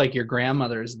feel like your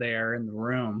grandmother's there in the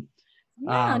room.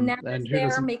 Yeah, and Nana's who there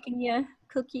doesn't- making you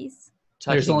cookies.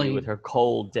 touching you with her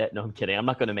cold debt. No, I'm kidding. I'm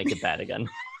not going to make it bad again.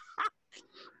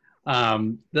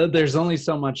 There's only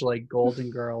so much like Golden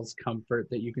Girls comfort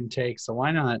that you can take, so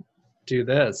why not do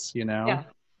this, you know? Yeah.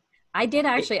 I did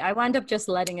actually. I wound up just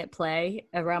letting it play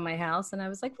around my house, and I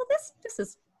was like, "Well, this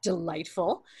is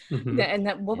delightful." And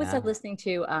that, what was I listening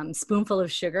to? Spoonful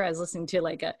of Sugar. I was listening to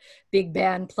like a big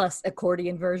band plus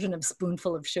accordion version of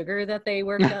Spoonful of Sugar that they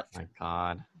worked up. My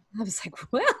God. I was like,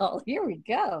 "Well, here we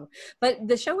go." But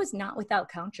the show was not without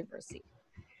controversy.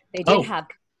 They did have,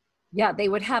 they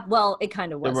would have. Well, it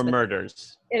kind of was. There were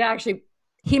murders. It actually,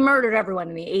 he murdered everyone,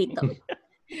 and he ate them.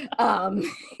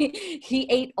 He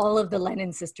ate all of the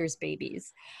Lennon sisters'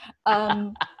 babies.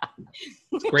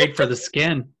 It's great for the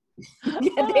skin.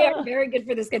 Yeah, they are very good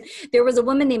for the skin. There was a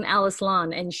woman named Alice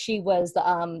Lawn, and she was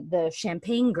the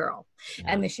Champagne Girl.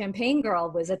 And the Champagne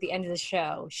Girl was at the end of the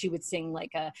show. She would sing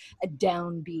like a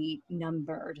downbeat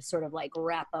number to sort of like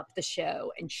wrap up the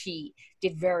show, and she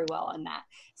did very well on that.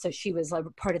 So she was like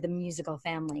part of the musical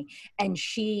family, and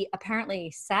she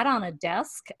apparently sat on a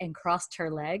desk and crossed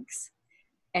her legs,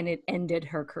 and it ended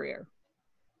her career.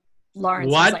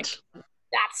 Lawrence was like,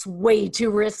 "That's way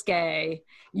too risque.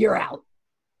 You're out."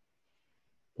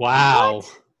 Wow.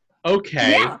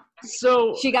 Okay. Yeah.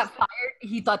 So she got fired.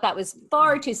 He thought that was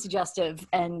far too suggestive,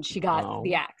 and she got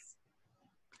the axe.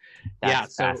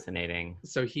 That's fascinating.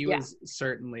 So he was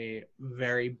certainly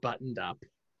very buttoned up.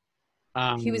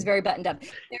 He was very buttoned up.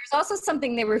 There's also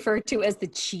something they refer to as the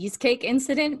cheesecake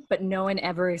incident, but no one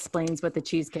ever explains what the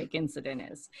cheesecake incident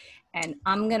is. And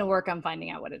I'm going to work on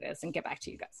finding out what it is and get back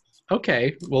to you guys.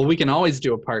 Okay. Well, we can always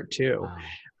do a part 2. Wow.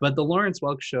 But the Lawrence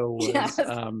Welk show was,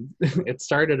 it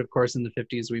started, of course, in the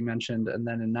 50s, we mentioned. And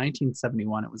then in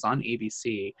 1971, it was on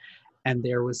ABC. And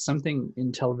there was something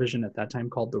in television at that time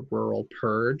called the Rural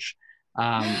Purge.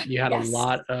 You had a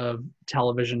lot of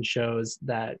television shows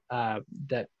that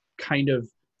kind of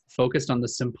focused on the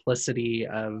simplicity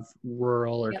of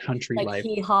rural or country like life.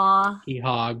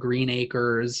 Hee-haw, Green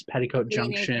Acres, Petticoat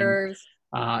Junction,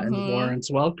 and the Lawrence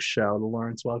Welk Show. The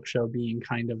Lawrence Welk Show being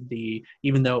kind of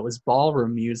even though it was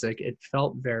ballroom music, it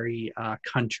felt very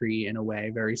country in a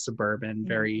way, very suburban,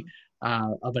 very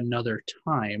of another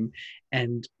time.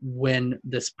 And when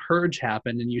this purge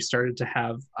happened and you started to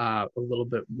have a little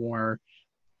bit more,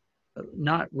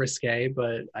 not risque,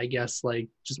 but I guess like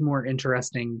just more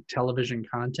interesting television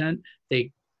content,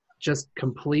 they just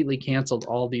completely canceled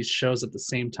all these shows at the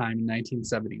same time in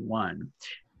 1971.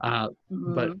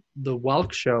 But the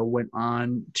Welk Show went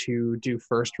on to do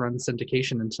first run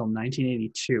syndication until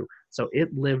 1982. So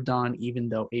it lived on even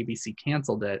though ABC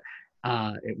canceled it.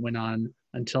 It went on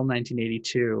until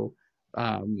 1982,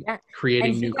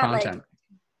 creating new content.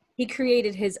 He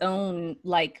created his own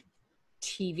like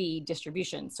TV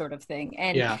distribution sort of thing.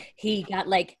 And he got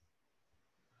like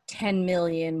 10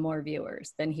 million more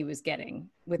viewers than he was getting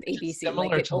with ABC. Similar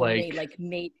like it to only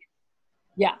made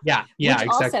exactly.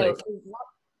 Also,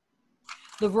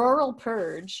 the rural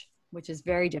purge, which is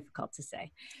very difficult to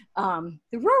say.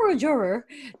 The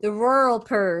rural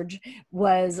purge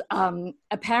was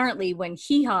apparently when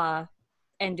Hee-haw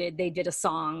ended, they did a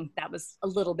song that was a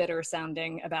little bitter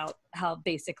sounding about how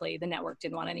basically the network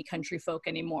didn't want any country folk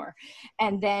anymore.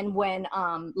 And then when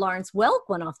Lawrence Welk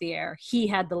went off the air, he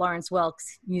had the Lawrence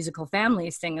Welk's musical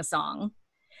family sing a song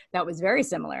that was very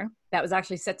similar, that was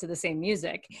actually set to the same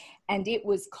music. And it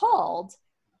was called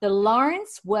the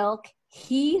Lawrence Welk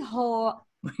Hee-haw.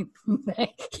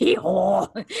 Hee-haw.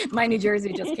 My New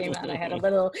Jersey just came out. I had a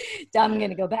little, I'm going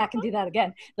to go back and do that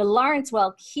again. The Lawrence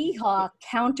Welk Hee-haw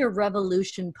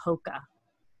Counter-Revolution Polka.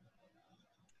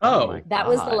 Oh, that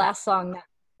was the last song that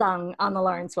sung on the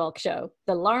Lawrence Welk Show.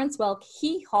 The Lawrence Welk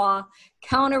Hee-haw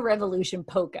Counter-Revolution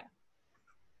Polka.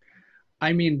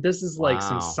 I mean, this is like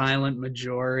some silent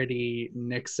majority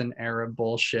Nixon era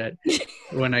bullshit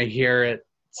when I hear it,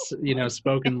 you know,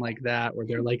 spoken like that, where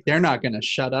they're like, they're not going to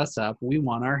shut us up. We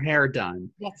want our hair done.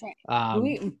 That's right.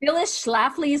 Phyllis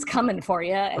Schlafly is coming for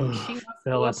you, and she wants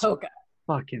Phyllis polka.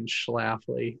 Fucking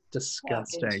Schlafly,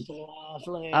 disgusting. Fucking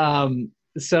Schlafly.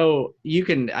 So you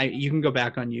can go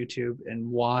back on YouTube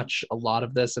and watch a lot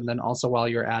of this, and then also while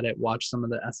you're at it, watch some of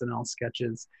the SNL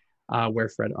sketches where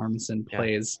Fred Armisen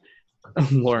plays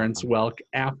Lawrence Welk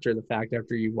after the fact,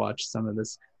 after you watch some of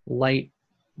this light,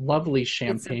 lovely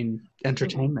champagne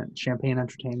entertainment.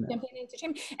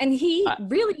 And he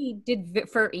really did,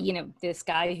 for, you know, this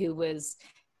guy who was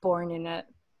born in a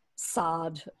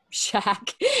sod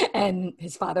shack and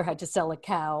his father had to sell a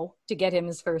cow to get him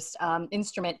his first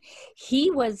instrument.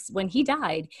 When he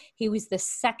died, he was the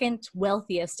second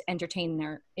wealthiest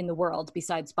entertainer in the world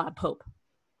besides Bob Hope.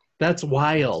 That's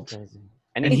wild.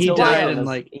 And he died in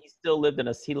he lived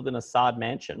in a sod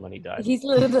mansion when he died. He's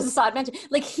lived in a sod mansion.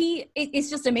 Like it's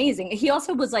just amazing. He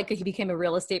also was like, he became a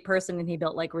real estate person and he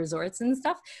built like resorts and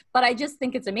stuff. But I just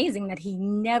think it's amazing that he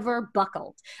never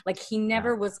buckled. Like he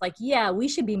never was like, yeah, we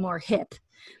should be more hip.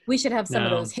 We should have some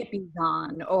of those hippies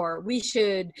on, or we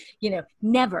should, you know,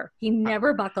 never. He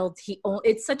never buckled.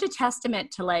 It's such a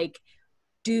testament to like,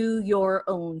 do your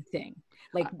own thing.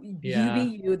 Like you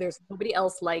be you, there's nobody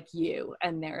else like you,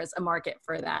 and there's a market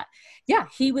for that. Yeah,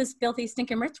 he was filthy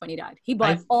stinking rich when he died. He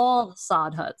bought all the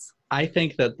sod huts. I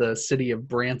think that the city of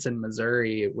Branson,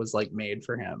 Missouri was like made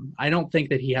for him. I don't think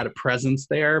that he had a presence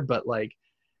there, but like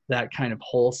that kind of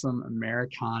wholesome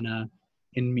Americana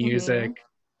in music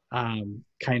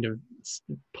kind of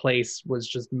place was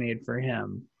just made for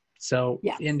him. So,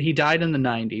 and he died in the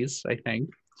 90s, I think.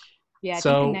 Yeah, I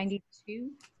think in 92.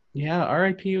 Yeah,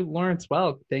 R.I.P. Lawrence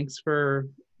Welk. Thanks for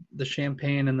the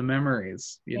champagne and the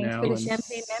memories. Thanks for the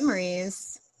champagne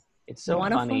memories. It's so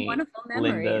funny,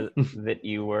 Linda, that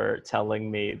you were telling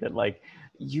me that like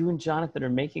you and Jonathan are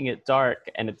making it dark,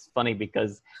 and it's funny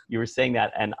because you were saying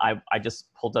that, and I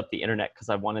just pulled up the internet because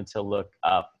I wanted to look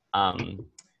up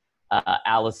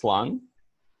Alice Lung,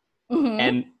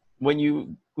 and when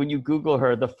you Google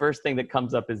her, the first thing that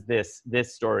comes up is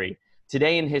this story.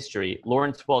 Today in history,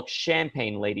 Lawrence Welk's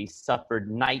champagne lady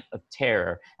suffered night of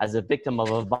terror as a victim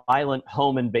of a violent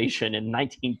home invasion in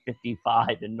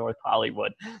 1955 in North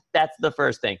Hollywood. That's the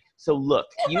first thing. So look,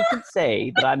 you can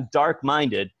say that I'm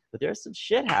dark-minded, but there's some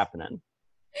shit happening.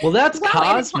 Well, that's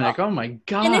cosmic. Oh my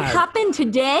God. And it happened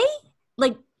today?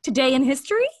 Like today in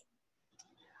history?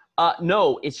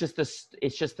 No, it's just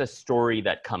the story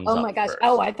that comes up. Oh my gosh. First.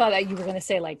 Oh, I thought that you were going to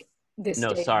say like this.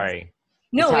 No, sorry.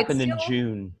 No, it happened in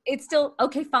June. It's still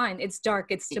okay. Fine. It's dark.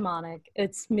 It's demonic.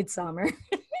 It's midsummer.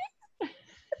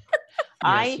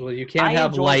 Well, you can't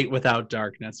have light without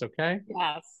darkness. Okay.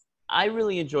 Yes. I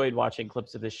really enjoyed watching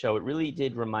clips of this show. It really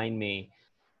did remind me,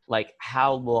 like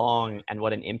how long and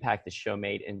what an impact the show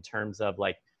made in terms of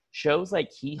like shows like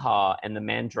Hee Haw and the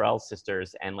Mandrell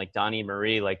sisters and like Donnie and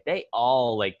Marie, like they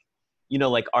all like, you know,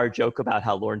 like our joke about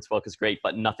how Lawrence Welk is great,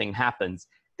 but nothing happens.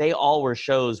 They all were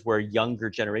shows where younger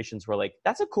generations were like,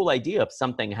 that's a cool idea if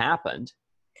something happened.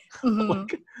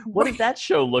 Like, what did that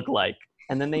show look like?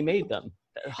 And then they made them.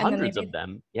 Hundreds of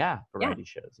them. Yeah. Variety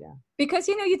shows. Yeah. Because,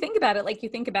 you know, you think about it, like you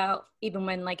think about even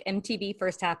when like MTV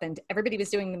first happened, everybody was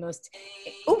doing the most,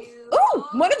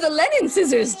 one of the Lennon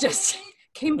scissors just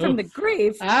came from the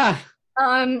grave.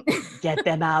 Get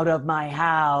them out of my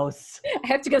house. I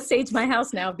have to go sage my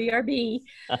house now, BRB.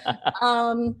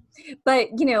 But,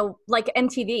 you know, like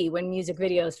MTV, when music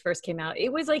videos first came out,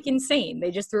 it was like insane.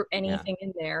 They just threw anything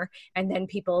in there. And then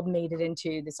people made it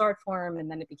into this art form,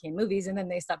 and then it became movies, and then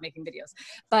they stopped making videos.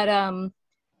 But,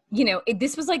 you know,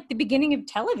 this was like the beginning of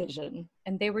television.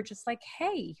 And they were just like,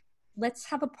 hey, let's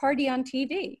have a party on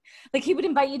TV. Like he would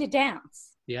invite you to dance.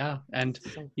 Yeah, and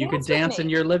you could dance in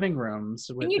your living rooms.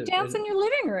 And you dance in your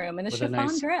living room in a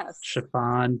chiffon dress.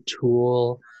 Chiffon,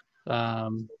 tulle,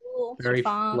 very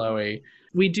chiffon. flowy.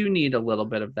 We do need a little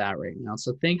bit of that right now.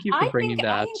 So thank you for bringing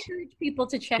that. I encourage people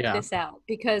to check this out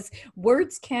because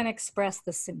words can't express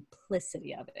the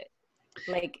simplicity of it.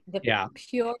 Like the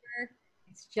pure,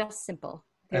 it's just simple.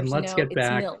 There's and let's get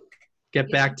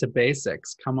back to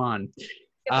basics. Come on.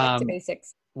 Get back to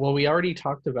basics. Well, we already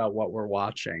talked about what we're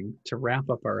watching to wrap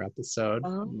up our episode.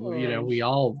 You know, we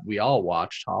all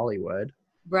watched Hollywood.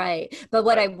 Right. But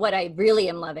what I really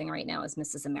am loving right now is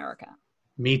Mrs. America.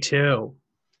 Me too.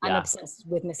 I'm obsessed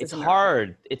with Mrs. It's America.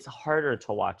 hard. It's harder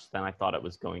to watch than I thought it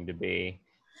was going to be.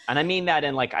 And I mean that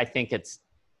in like I think it's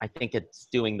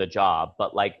doing the job,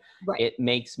 but like it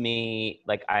makes me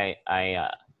like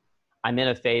I'm in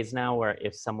a phase now where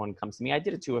if someone comes to me, I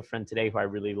did it to a friend today who I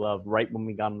really love, right when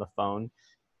we got on the phone.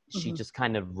 She just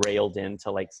kind of railed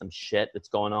into like some shit that's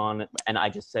going on. And I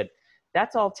just said,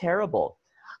 that's all terrible.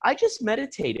 I just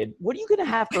meditated. What are you going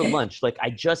to have for lunch? Like,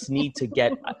 I just need to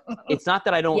get, it's not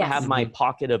that I don't have my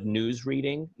pocket of news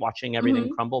reading, watching everything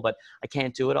crumble, but I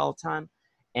can't do it all the time.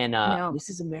 And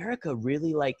Mrs. America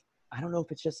really like, I don't know if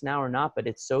it's just now or not, but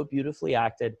it's so beautifully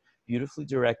acted, beautifully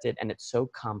directed, and it's so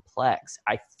complex.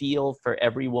 I feel for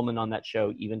every woman on that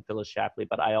show, even Phyllis Shapley,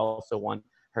 but I also want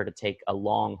her to take a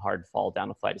long, hard fall down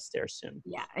a flight of stairs soon.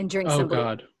 Yeah, and drink some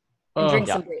bleach.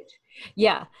 Some bleach.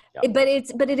 Yeah. But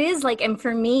it is like, and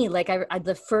for me, like I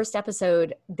the first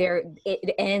episode there,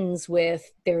 it ends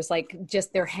with there's like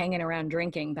just they're hanging around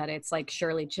drinking, but it's like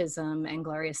Shirley Chisholm and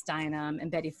Gloria Steinem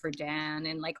and Betty Friedan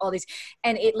and like all these,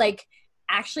 and it like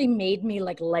actually made me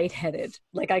like lightheaded.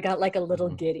 Like I got like a little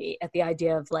giddy at the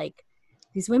idea of like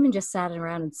these women just sat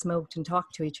around and smoked and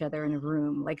talked to each other in a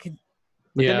room. Like,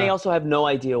 but then they also have no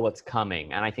idea what's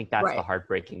coming. And I think that's the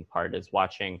heartbreaking part is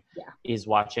watching.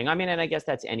 I mean, and I guess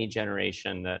that's any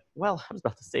generation that, well, I was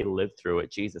about to say lived through it.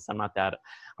 Jesus, I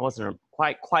wasn't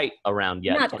quite around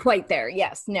yet. Not quite there.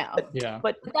 Yes, no.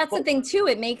 But that's the thing too.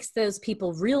 It makes those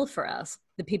people real for us.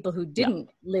 The people who didn't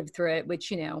live through it,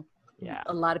 which, you know,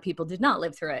 a lot of people did not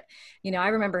live through it. You know, I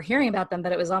remember hearing about them,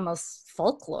 but it was almost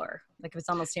folklore. Like it was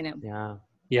almost, you know,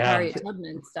 Harriet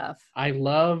Tubman stuff. I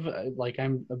love, like,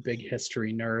 I'm a big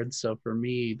history nerd, so for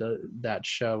me, that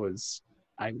show is,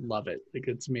 I love it. Like,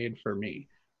 it's made for me.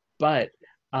 But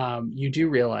you do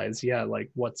realize, like,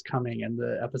 what's coming. And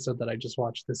the episode that I just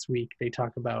watched this week, they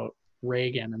talk about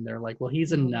Reagan, and they're like, well,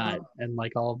 he's a nut, and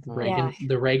like all of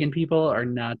the Reagan people are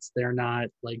nuts. They're not,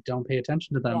 like, don't pay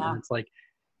attention to them. And it's like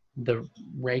the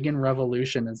Reagan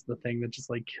Revolution is the thing that just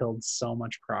like killed so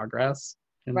much progress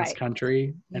in this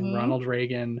country. And Ronald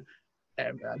Reagan,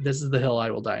 this is the hill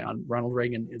I will die on. Ronald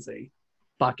Reagan is a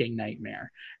fucking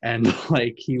nightmare, and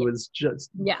like he was just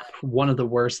one of the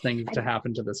worst things to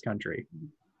happen to this country.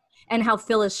 And how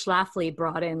Phyllis Schlafly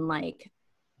brought in like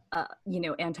you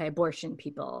know, anti-abortion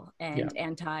people and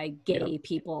anti-gay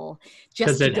people,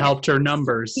 just because it helped her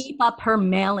numbers, keep up her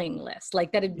mailing list.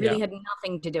 Like that, it really had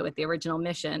nothing to do with the original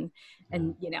mission,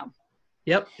 and you know.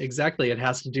 Yep, exactly. It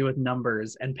has to do with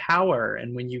numbers and power.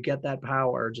 And when you get that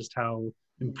power, just how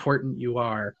important you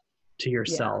are to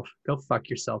yourself. Go fuck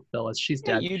yourself, Phyllis. She's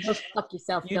dead. Go fuck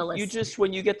yourself, Phyllis. You just,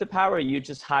 when you get the power, you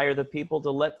just hire the people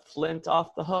to let Flint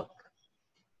off the hook.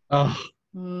 Oh.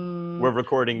 We're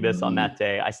recording this on that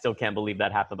day. I still can't believe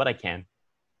that happened, but I can.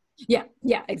 Yeah,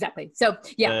 exactly. So,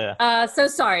 so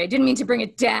sorry. I didn't mean to bring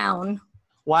it down.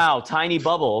 Wow, tiny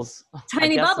bubbles.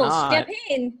 Tiny bubbles.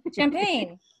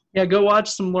 Champagne. Yeah, go watch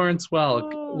some Lawrence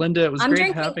Welk. Linda, it was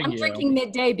great having you. I'm drinking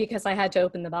midday because I had to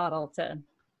open the bottle to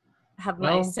have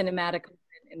my cinematic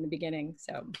in the beginning.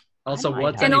 So also,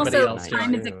 what's anybody else doing?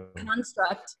 Time is a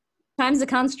construct. Time's a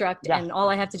construct, Yeah. and all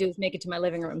I have to do is make it to my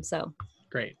living room. So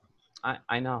Great.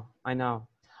 I know.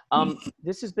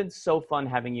 This has been so fun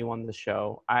having you on the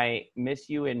show. I miss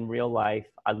you in real life.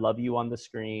 I love you on the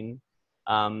screen.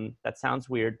 That sounds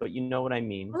weird, but you know what I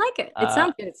mean. I like it. It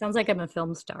sounds good. It sounds like I'm a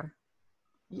film star.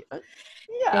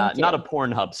 Yeah, not a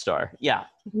Pornhub star. Yeah.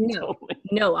 No, Totally.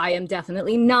 no, I am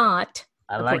definitely not.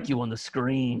 I like you on the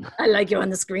screen. I like you on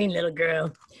the screen, little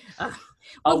girl.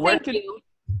 Well, thank you,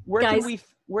 guys.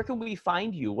 Where can we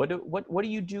find you? What are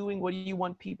you doing? What do you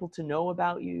want people to know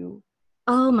about you?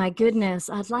 Oh my goodness,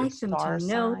 I'd like them Star to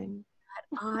know sign?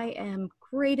 that I am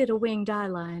great at a winged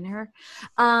eyeliner.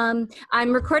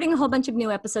 I'm recording a whole bunch of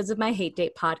new episodes of my Hate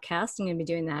Date podcast. I'm going to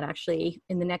be doing that actually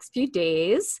in the next few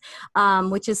days,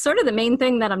 which is sort of the main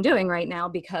thing that I'm doing right now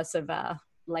because of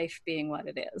life being what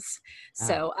it is.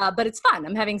 So, but it's fun.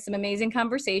 I'm having some amazing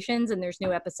conversations, and there's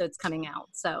new episodes coming out.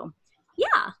 So, yeah,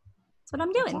 that's what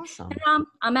I'm doing. Awesome. And,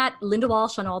 I'm at Linda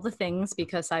Walsh on all the things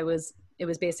because it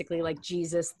was basically like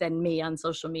Jesus then me on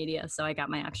social media. So I got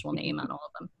my actual name on all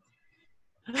of them.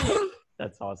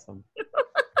 That's awesome.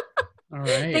 All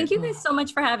right. Thank you guys so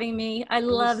much for having me. I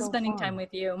love so spending fun. time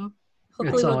with you.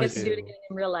 Hopefully we'll get to do it again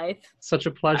in real life. Such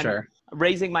a pleasure. I'm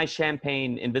raising my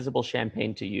invisible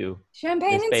champagne to you.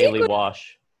 Champagne Miss and Bailey secret.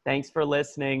 Walsh. Thanks for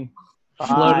listening.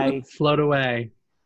 Bye. Float away.